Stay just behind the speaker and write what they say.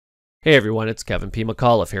Hey everyone, it's Kevin P.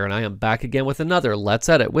 McAuliffe here, and I am back again with another Let's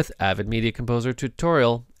Edit with Avid Media Composer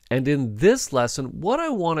tutorial. And in this lesson, what I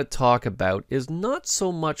want to talk about is not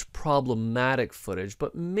so much problematic footage,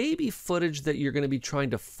 but maybe footage that you're going to be trying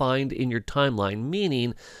to find in your timeline,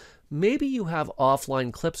 meaning maybe you have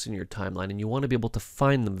offline clips in your timeline and you want to be able to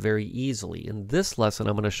find them very easily. In this lesson,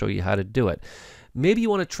 I'm going to show you how to do it. Maybe you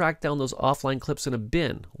want to track down those offline clips in a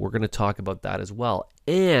bin. We're going to talk about that as well.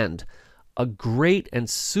 And a great and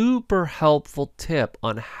super helpful tip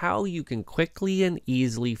on how you can quickly and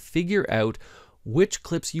easily figure out which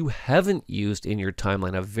clips you haven't used in your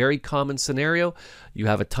timeline. A very common scenario, you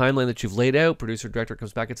have a timeline that you've laid out, producer director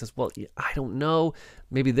comes back and says, well, I don't know,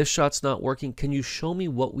 maybe this shot's not working. Can you show me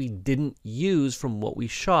what we didn't use from what we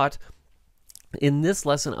shot? In this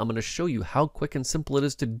lesson, I'm going to show you how quick and simple it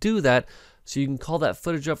is to do that, so you can call that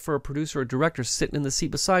footage up for a producer or director sitting in the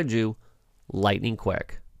seat beside you, lightning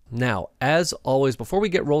quick. Now, as always, before we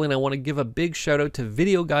get rolling, I want to give a big shout out to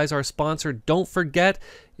Video Guys, our sponsor. Don't forget,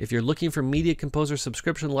 if you're looking for Media Composer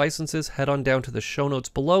subscription licenses, head on down to the show notes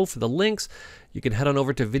below for the links. You can head on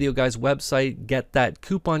over to Video Guys' website, get that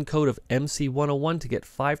coupon code of MC101 to get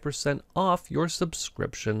 5% off your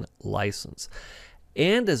subscription license.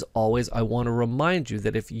 And as always, I want to remind you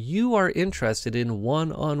that if you are interested in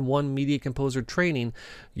one-on-one Media Composer training,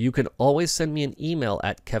 you can always send me an email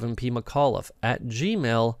at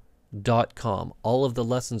kevinpmcauliffe@gmail.com. All of the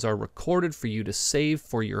lessons are recorded for you to save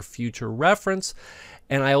for your future reference.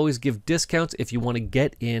 And I always give discounts if you want to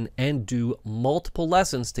get in and do multiple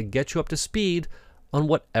lessons to get you up to speed on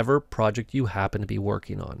whatever project you happen to be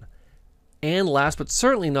working on. And last but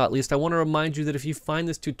certainly not least, I want to remind you that if you find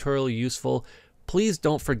this tutorial useful, please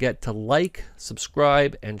don't forget to like,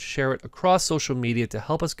 subscribe, and share it across social media to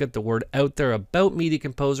help us get the word out there about Media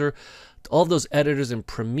Composer to all those editors in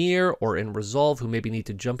Premiere or in Resolve who maybe need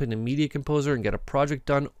to jump into Media Composer and get a project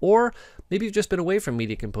done, or maybe you've just been away from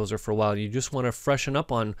Media Composer for a while and you just want to freshen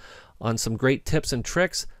up on some great tips and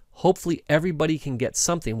tricks. Hopefully everybody can get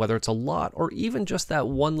something, whether it's a lot or even just that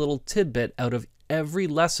one little tidbit out of every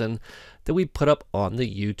lesson that we put up on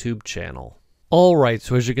the YouTube channel. Alright,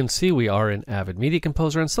 so as you can see, we are in Avid Media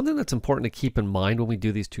Composer, and something that's important to keep in mind when we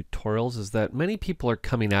do these tutorials is that many people are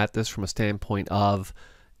coming at this from a standpoint of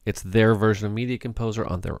it's their version of Media Composer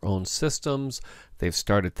on their own systems. They've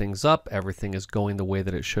started things up, everything is going the way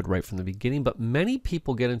that it should right from the beginning, but many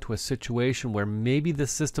people get into a situation where maybe the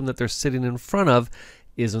system that they're sitting in front of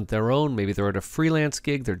isn't their own. Maybe they're at a freelance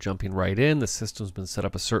gig, they're jumping right in, the system's been set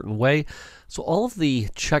up a certain way. So all of the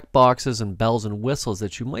checkboxes and bells and whistles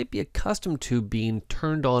that you might be accustomed to being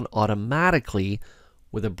turned on automatically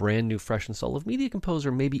with a brand new fresh install of Media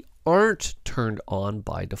Composer maybe aren't turned on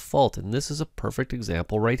by default. And this is a perfect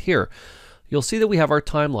example right here. You'll see that we have our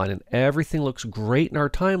timeline and everything looks great in our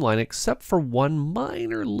timeline except for one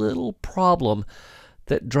minor little problem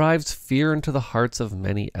that drives fear into the hearts of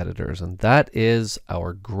many editors, and that is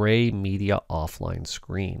our gray media offline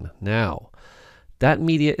screen. Now, that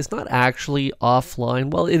media is not actually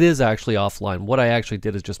offline. Well, it is actually offline. What I actually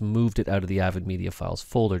did is just moved it out of the Avid Media Files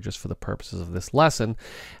folder just for the purposes of this lesson.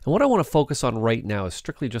 And what I want to focus on right now is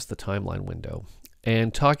strictly just the timeline window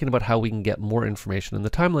and talking about how we can get more information in the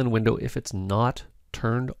timeline window if it's not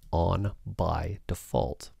turned on by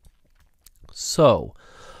default. So,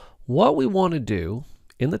 what we want to do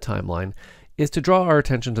in the timeline is to draw our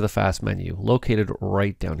attention to the fast menu located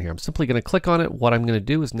right down here. I'm simply going to click on it. What I'm going to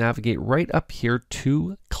do is navigate right up here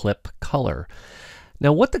to clip color.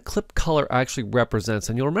 Now what the clip color actually represents,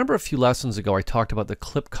 and you'll remember a few lessons ago I talked about the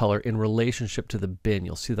clip color in relationship to the bin.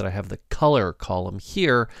 You'll see that I have the color column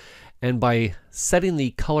here, and by setting the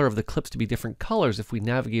color of the clips to be different colors, if we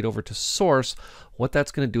navigate over to source, what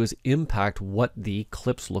that's going to do is impact what the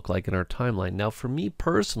clips look like in our timeline. Now for me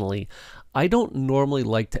personally, I don't normally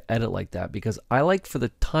like to edit like that because I like for the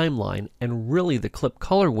timeline and really the clip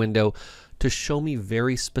color window to show me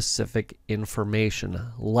very specific information,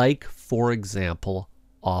 like for example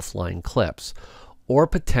offline clips or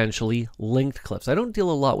potentially linked clips. I don't deal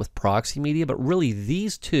a lot with proxy media, but really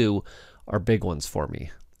these two are big ones for me.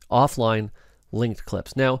 Offline, linked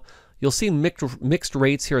clips. Now, you'll see mixed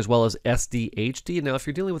rates here as well as SD, HD. Now, if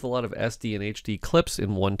you're dealing with a lot of SD and HD clips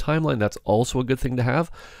in one timeline, that's also a good thing to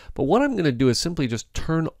have. But what I'm going to do is simply just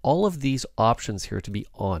turn all of these options here to be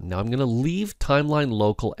on. Now, I'm going to leave timeline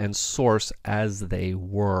local and source as they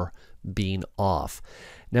were being off.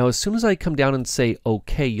 Now, as soon as I come down and say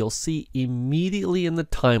OK, you'll see immediately in the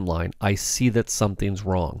timeline, I see that something's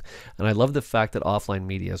wrong. And I love the fact that offline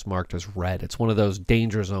media is marked as red. It's one of those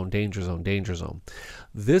danger zone, danger zone, danger zone.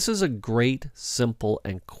 This is a great, simple,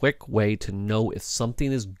 and quick way to know if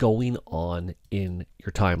something is going on in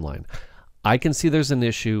your timeline. I can see there's an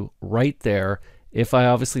issue right there. If I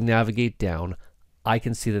obviously navigate down, I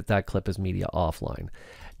can see that that clip is media offline.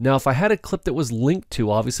 Now, if I had a clip that was linked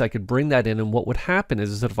to, obviously I could bring that in, and what would happen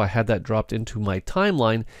is that if I had that dropped into my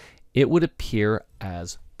timeline, it would appear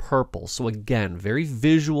as purple. So again, very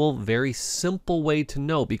visual, very simple way to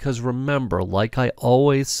know, because remember, like I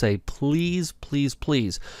always say, please, please,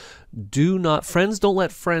 please, friends don't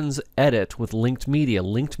let friends edit with linked media.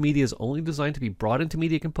 Linked media is only designed to be brought into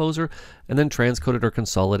Media Composer and then transcoded or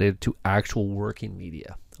consolidated to actual working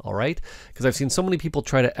media. All right, because I've seen so many people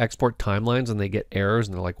try to export timelines and they get errors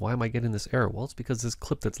and they're like, why am I getting this error? Well, it's because this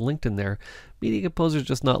clip that's linked in there, Media Composer is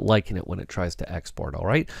just not liking it when it tries to export. All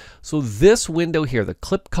right, so this window here, the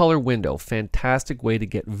clip color window, fantastic way to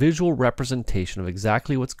get visual representation of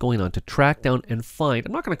exactly what's going on, to track down and find,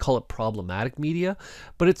 I'm not going to call it problematic media,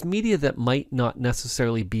 but it's media that might not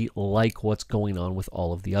necessarily be like what's going on with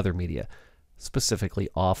all of the other media, specifically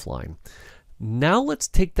offline. Now let's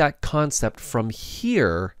take that concept from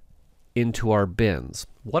here into our bins.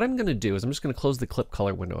 What I'm going to do is I'm just going to close the clip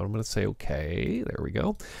color window. I'm going to say, okay, there we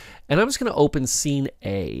go. And I'm just going to open scene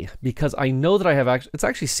A, because I know that I have it's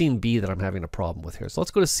actually scene B that I'm having a problem with here. So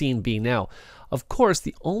let's go to scene B now. Of course,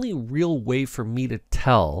 the only real way for me to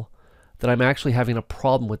tell that I'm actually having a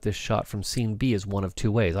problem with this shot from scene B is one of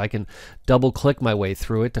two ways. I can double click my way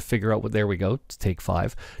through it to figure out what, there we go, it's take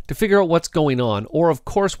 5, to figure out what's going on. Or of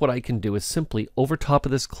course what I can do is simply over top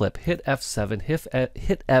of this clip, hit F7,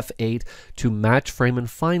 hit F8 to match frame and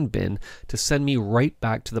find bin to send me right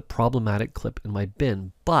back to the problematic clip in my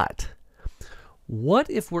bin. But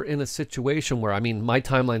what if we're in a situation where, I mean, my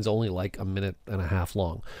timeline's only like a minute and a half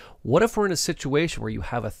long. What if we're in a situation where you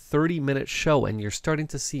have a 30-minute show and you're starting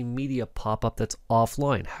to see media pop up that's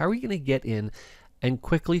offline? How are you going to get in and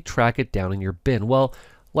quickly track it down in your bin? Well,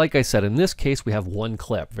 like I said, in this case, we have one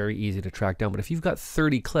clip, very easy to track down. But if you've got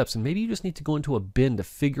 30 clips and maybe you just need to go into a bin to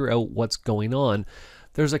figure out what's going on,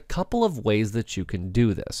 there's a couple of ways that you can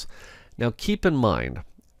do this. Now, keep in mind,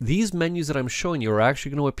 these menus that I'm showing you are actually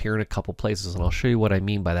going to appear in a couple places, and I'll show you what I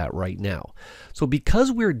mean by that right now. So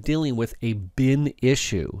because we're dealing with a bin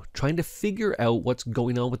issue, trying to figure out what's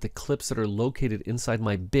going on with the clips that are located inside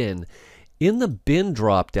my bin, in the bin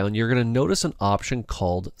dropdown, you're going to notice an option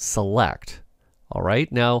called Select. All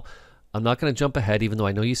right, now I'm not going to jump ahead, even though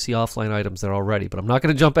I know you see offline items there already, but I'm not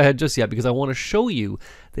going to jump ahead just yet because I want to show you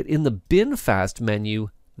that in the bin fast menu,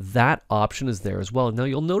 that option is there as well. Now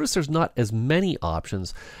you'll notice there's not as many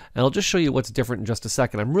options, and I'll just show you what's different in just a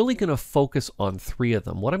second. I'm really going to focus on 3 of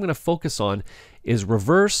them. What I'm going to focus on is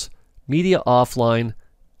reverse, media offline,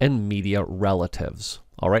 and media relatives.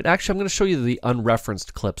 All right, actually I'm going to show you the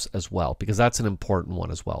unreferenced clips as well, because that's an important one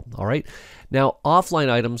as well. All right, now offline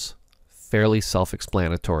items, fairly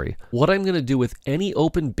self-explanatory. What I'm going to do with any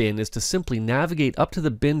open bin is to simply navigate up to the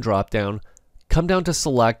bin dropdown, come down to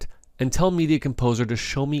select, and tell Media Composer to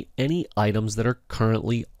show me any items that are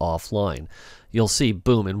currently offline. You'll see,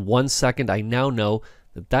 boom, in 1 second I now know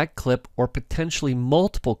that that clip or potentially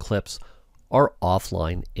multiple clips are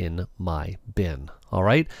offline in my bin. All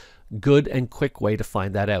right, good and quick way to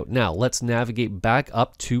find that out. Now let's navigate back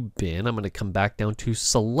up to bin. I'm going to come back down to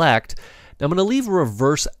select. Now I'm going to leave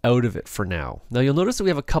reverse out of it for now. Now you'll notice that we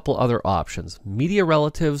have a couple other options, media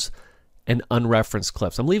relatives and unreferenced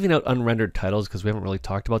clips. I'm leaving out unrendered titles because we haven't really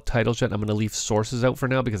talked about titles yet. I'm going to leave sources out for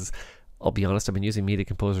now because I'll be honest, I've been using Media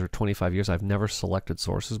Composer for 25 years. I've never selected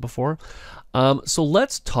sources before. So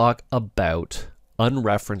let's talk about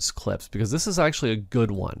unreferenced clips, because this is actually a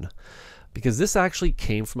good one. Because this actually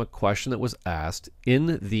came from a question that was asked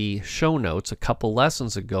in the show notes a couple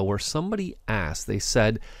lessons ago, where somebody asked, they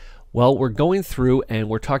said, well, we're going through and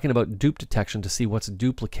we're talking about dupe detection to see what's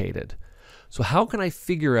duplicated. So how can I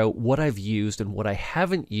figure out what I've used and what I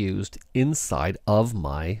haven't used inside of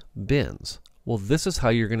my bins? Well, this is how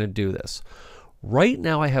you're going to do this. Right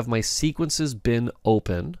now I have my sequences bin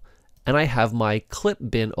open and I have my clip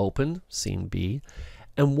bin open, scene B.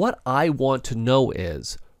 And what I want to know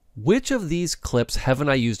is, which of these clips haven't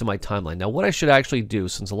I used in my timeline? Now what I should actually do,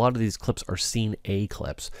 since a lot of these clips are scene A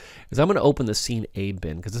clips, is I'm going to open the scene A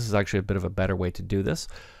bin, because this is actually a bit of a better way to do this.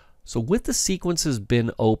 So with the sequences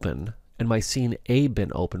bin open and my scene A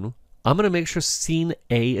bin open, I'm going to make sure scene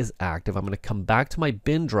A is active. I'm going to come back to my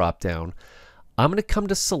bin dropdown. I'm going to come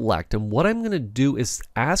to select, and what I'm going to do is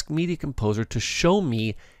ask Media Composer to show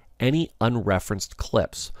me any unreferenced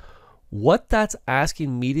clips. What that's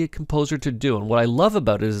asking Media Composer to do, and what I love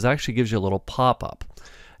about it is it actually gives you a little pop-up.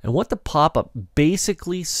 And what the pop-up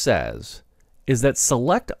basically says is that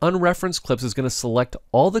select unreferenced clips is going to select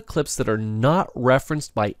all the clips that are not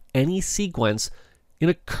referenced by any sequence in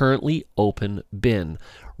a currently open bin.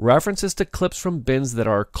 References to clips from bins that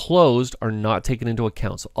are closed are not taken into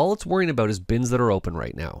account. So all it's worrying about is bins that are open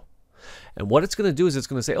right now. And what it's going to do is it's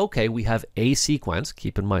going to say, okay, we have a sequence.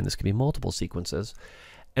 Keep in mind, this can be multiple sequences.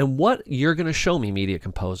 And what you're going to show me, Media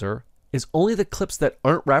Composer, is only the clips that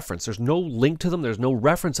aren't referenced. There's no link to them. There's no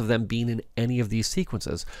reference of them being in any of these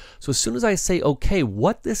sequences. So as soon as I say, okay,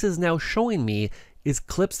 what this is now showing me is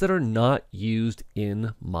clips that are not used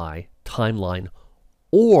in my timeline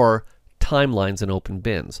or timelines in open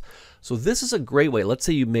bins. So this is a great way. Let's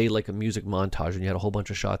say you made like a music montage and you had a whole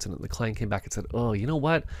bunch of shots in it. And the client came back and said, oh, you know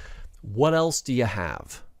what? What else do you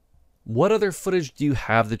have? What other footage do you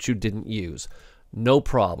have that you didn't use? No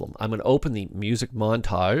problem. I'm going to open the music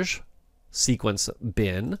montage sequence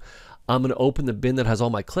bin. I'm going to open the bin that has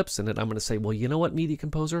all my clips in it. I'm going to say, well, you know what, Media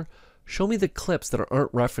Composer? Show me the clips that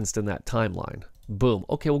aren't referenced in that timeline. Boom.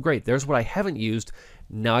 Okay, well, great. There's what I haven't used.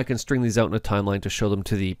 Now I can string these out in a timeline to show them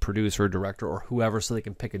to the producer, director, or whoever so they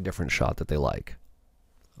can pick a different shot that they like.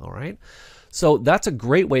 All right. So that's a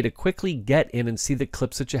great way to quickly get in and see the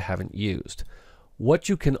clips that you haven't used. What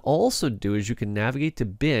you can also do is you can navigate to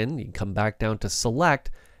bin, you can come back down to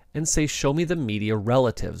select, and say, show me the media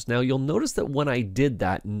relatives. Now you'll notice that when I did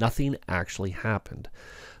that, nothing actually happened.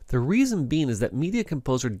 The reason being is that Media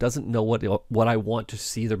Composer doesn't know what I want to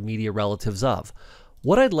see the media relatives of.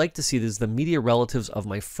 What I'd like to see is the media relatives of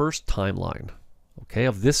my first timeline, okay,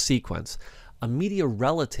 of this sequence. A media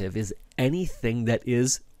relative is anything that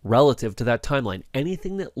is relative to that timeline.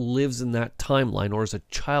 Anything that lives in that timeline or is a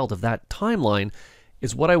child of that timeline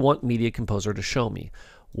is what I want Media Composer to show me.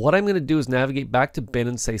 What I'm going to do is navigate back to bin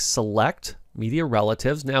and say select media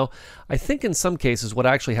relatives. Now, I think in some cases what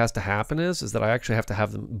actually has to happen is that I actually have to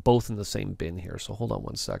have them both in the same bin here. So hold on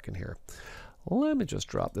one second here. Let me just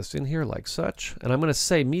drop this in here like such. And I'm going to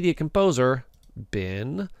say Media Composer,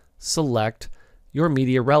 bin, select your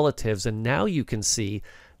media relatives. And now you can see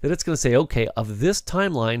that it's going to say, okay, of this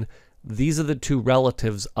timeline, these are the two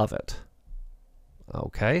relatives of it.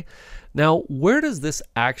 Okay. Now, where does this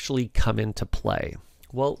actually come into play?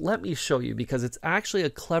 Well, let me show you, because it's actually a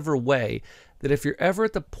clever way that if you're ever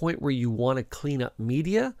at the point where you want to clean up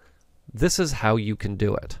media, this is how you can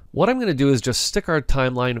do it. What I'm going to do is just stick our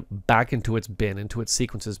timeline back into its bin, into its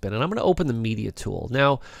sequences bin, and I'm going to open the media tool.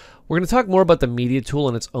 Now, we're going to talk more about the media tool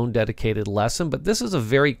in its own dedicated lesson, but this is a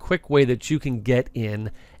very quick way that you can get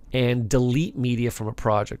in and delete media from a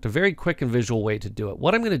project. A very quick and visual way to do it.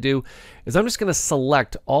 What I'm going to do is I'm just going to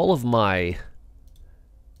select all of my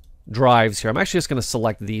drives here. I'm actually just going to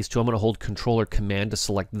select these two. I'm going to hold Control or Command to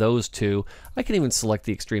select those two. I can even select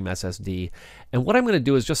the Extreme SSD. And what I'm going to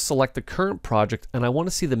do is just select the current project, and I want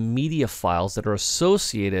to see the media files that are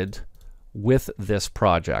associated with this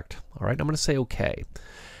project. All right, I'm going to say OK.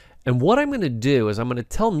 And what I'm going to do is I'm going to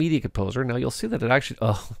tell Media Composer. Now you'll see that it actually,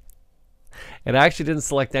 it actually didn't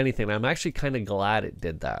select anything. I'm actually kind of glad it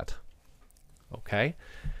did that. Okay.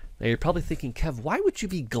 Now you're probably thinking, Kev, why would you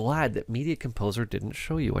be glad that Media Composer didn't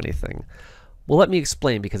show you anything? Well, let me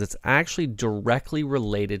explain, because it's actually directly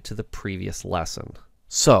related to the previous lesson.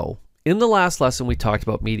 So, in the last lesson we talked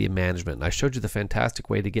about media management, and I showed you the fantastic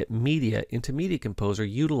way to get media into Media Composer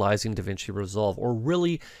utilizing DaVinci Resolve, or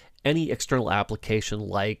really any external application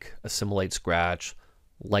like Assimilate Scratch,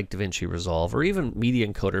 like DaVinci Resolve, or even Media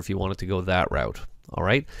Encoder if you wanted to go that route. All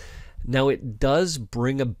right. Now, it does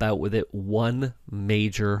bring about with it one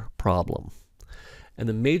major problem. And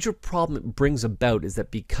the major problem it brings about is that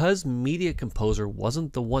because Media Composer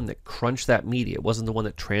wasn't the one that crunched that media, it wasn't the one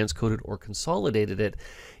that transcoded or consolidated it,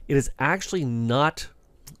 it is actually not,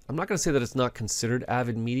 I'm not going to say that it's not considered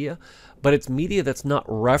Avid media, but it's media that's not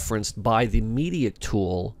referenced by the media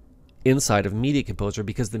tool inside of Media Composer,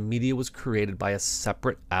 because the media was created by a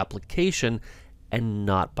separate application and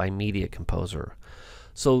not by Media Composer.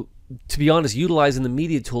 So, to be honest, utilizing the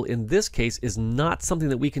media tool in this case is not something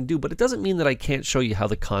that we can do, but it doesn't mean that I can't show you how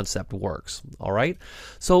the concept works. All right.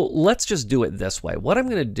 So let's just do it this way. What I'm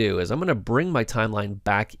going to do is I'm going to bring my timeline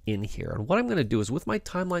back in here. And what I'm going to do is, with my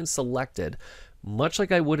timeline selected, much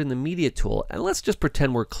like I would in the media tool, and let's just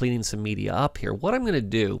pretend we're cleaning some media up here. What I'm going to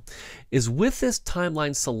do is, with this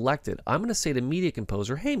timeline selected, I'm going to say to Media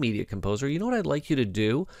Composer, hey, Media Composer, you know what I'd like you to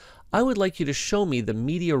do? I would like you to show me the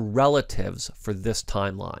media relatives for this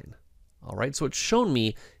timeline. All right, so it's shown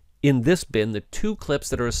me in this bin the two clips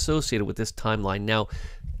that are associated with this timeline. Now,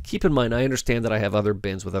 keep in mind, I understand that I have other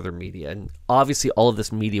bins with other media, and obviously all of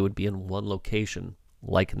this media would be in one location,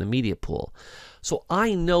 like in the media pool. So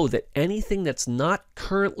I know that anything that's not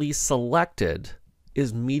currently selected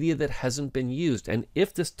is media that hasn't been used. And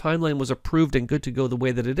if this timeline was approved and good to go the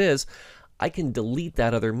way that it is, I can delete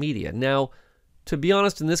that other media. Now, to be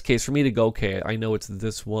honest, in this case, for me to go, okay, I know it's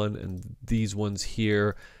this one and these ones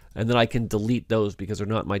here, and then I can delete those because they're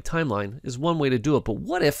not in my timeline, is one way to do it. But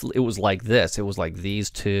what if it was like this? It was like these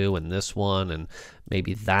two and this one and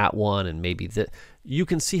maybe that one and maybe that. You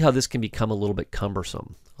can see how this can become a little bit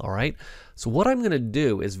cumbersome. All right. So what I'm going to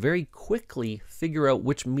do is very quickly figure out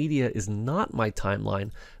which media is not my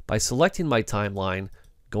timeline by selecting my timeline,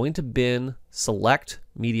 going to bin, select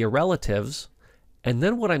media relatives, and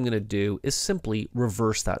then what I'm going to do is simply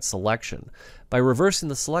reverse that selection. By reversing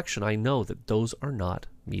the selection, I know that those are not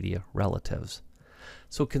media relatives.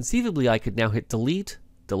 So conceivably, I could now hit delete,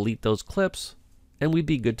 delete those clips, and we'd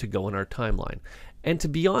be good to go in our timeline. And to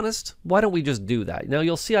be honest, why don't we just do that? Now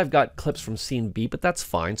you'll see I've got clips from scene B, but that's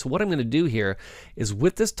fine. So what I'm going to do here is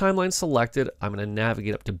with this timeline selected, I'm going to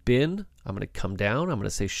navigate up to bin. I'm going to come down. I'm going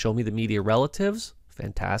to say show me the media relatives.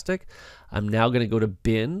 Fantastic. I'm now going to go to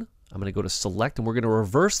bin. I'm going to go to select, and we're going to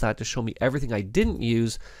reverse that to show me everything I didn't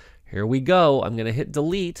use. Here we go. I'm going to hit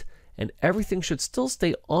delete, and everything should still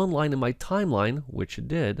stay online in my timeline, which it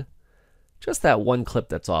did. Just that one clip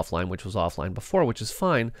that's offline, which was offline before, which is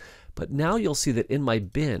fine. But now you'll see that in my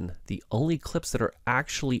bin, the only clips that are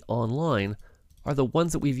actually online are the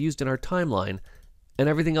ones that we've used in our timeline, and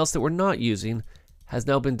everything else that we're not using has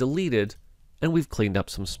now been deleted, and we've cleaned up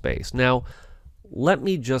some space. Now, let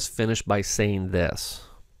me just finish by saying this.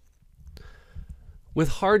 With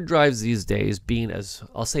hard drives these days being as,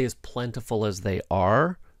 I'll say, as plentiful as they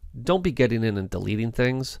are, don't be getting in and deleting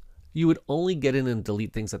things. You would only get in and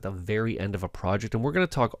delete things at the very end of a project, and we're going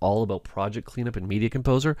to talk all about project cleanup in Media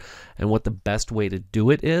Composer and what the best way to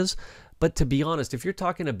do it is. But to be honest, if you're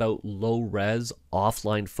talking about low-res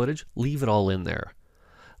offline footage, leave it all in there.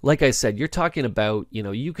 Like I said, you're talking about,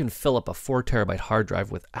 you can fill up a 4 terabyte hard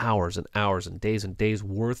drive with hours and hours and days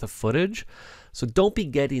worth of footage. So don't be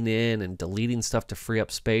getting in and deleting stuff to free up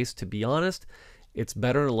space. To be honest, it's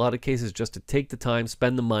better in a lot of cases just to take the time,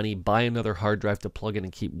 spend the money, buy another hard drive to plug in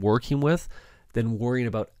and keep working with, than worrying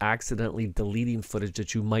about accidentally deleting footage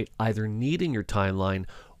that you might either need in your timeline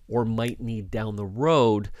or might need down the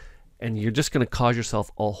road. And you're just going to cause yourself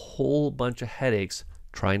a whole bunch of headaches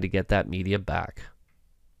trying to get that media back.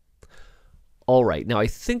 All right, now I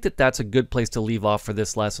think that that's a good place to leave off for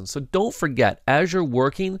this lesson. So don't forget, as you're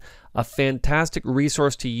working, a fantastic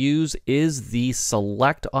resource to use is the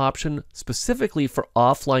select option, specifically for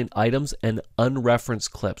offline items and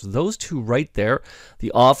unreferenced clips. Those two right there,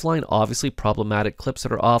 the offline, obviously problematic clips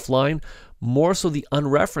that are offline, more so the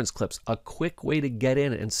unreferenced clips, a quick way to get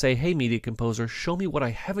in and say, hey, Media Composer, show me what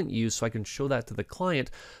I haven't used so I can show that to the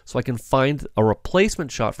client so I can find a replacement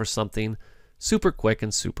shot for something super quick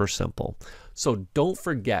and super simple. So don't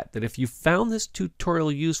forget that if you found this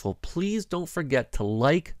tutorial useful, please don't forget to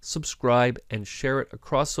like, subscribe, and share it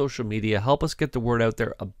across social media. Help us get the word out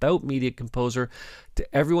there about Media Composer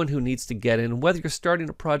to everyone who needs to get in. Whether you're starting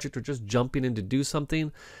a project or just jumping in to do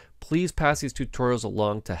something, please pass these tutorials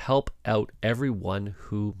along to help out everyone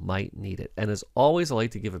who might need it. And as always, I'd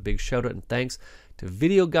like to give a big shout out and thanks to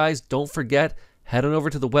Video Guys. Don't forget, head on over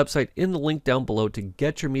to the website in the link down below to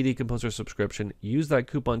get your Media Composer subscription. Use that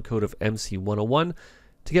coupon code of MC101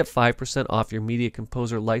 to get 5% off your Media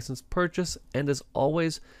Composer license purchase. And as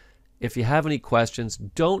always, if you have any questions,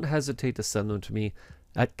 don't hesitate to send them to me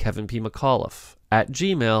at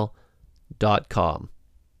kevinpmcauliffe@gmail.com.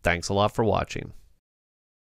 Thanks a lot for watching.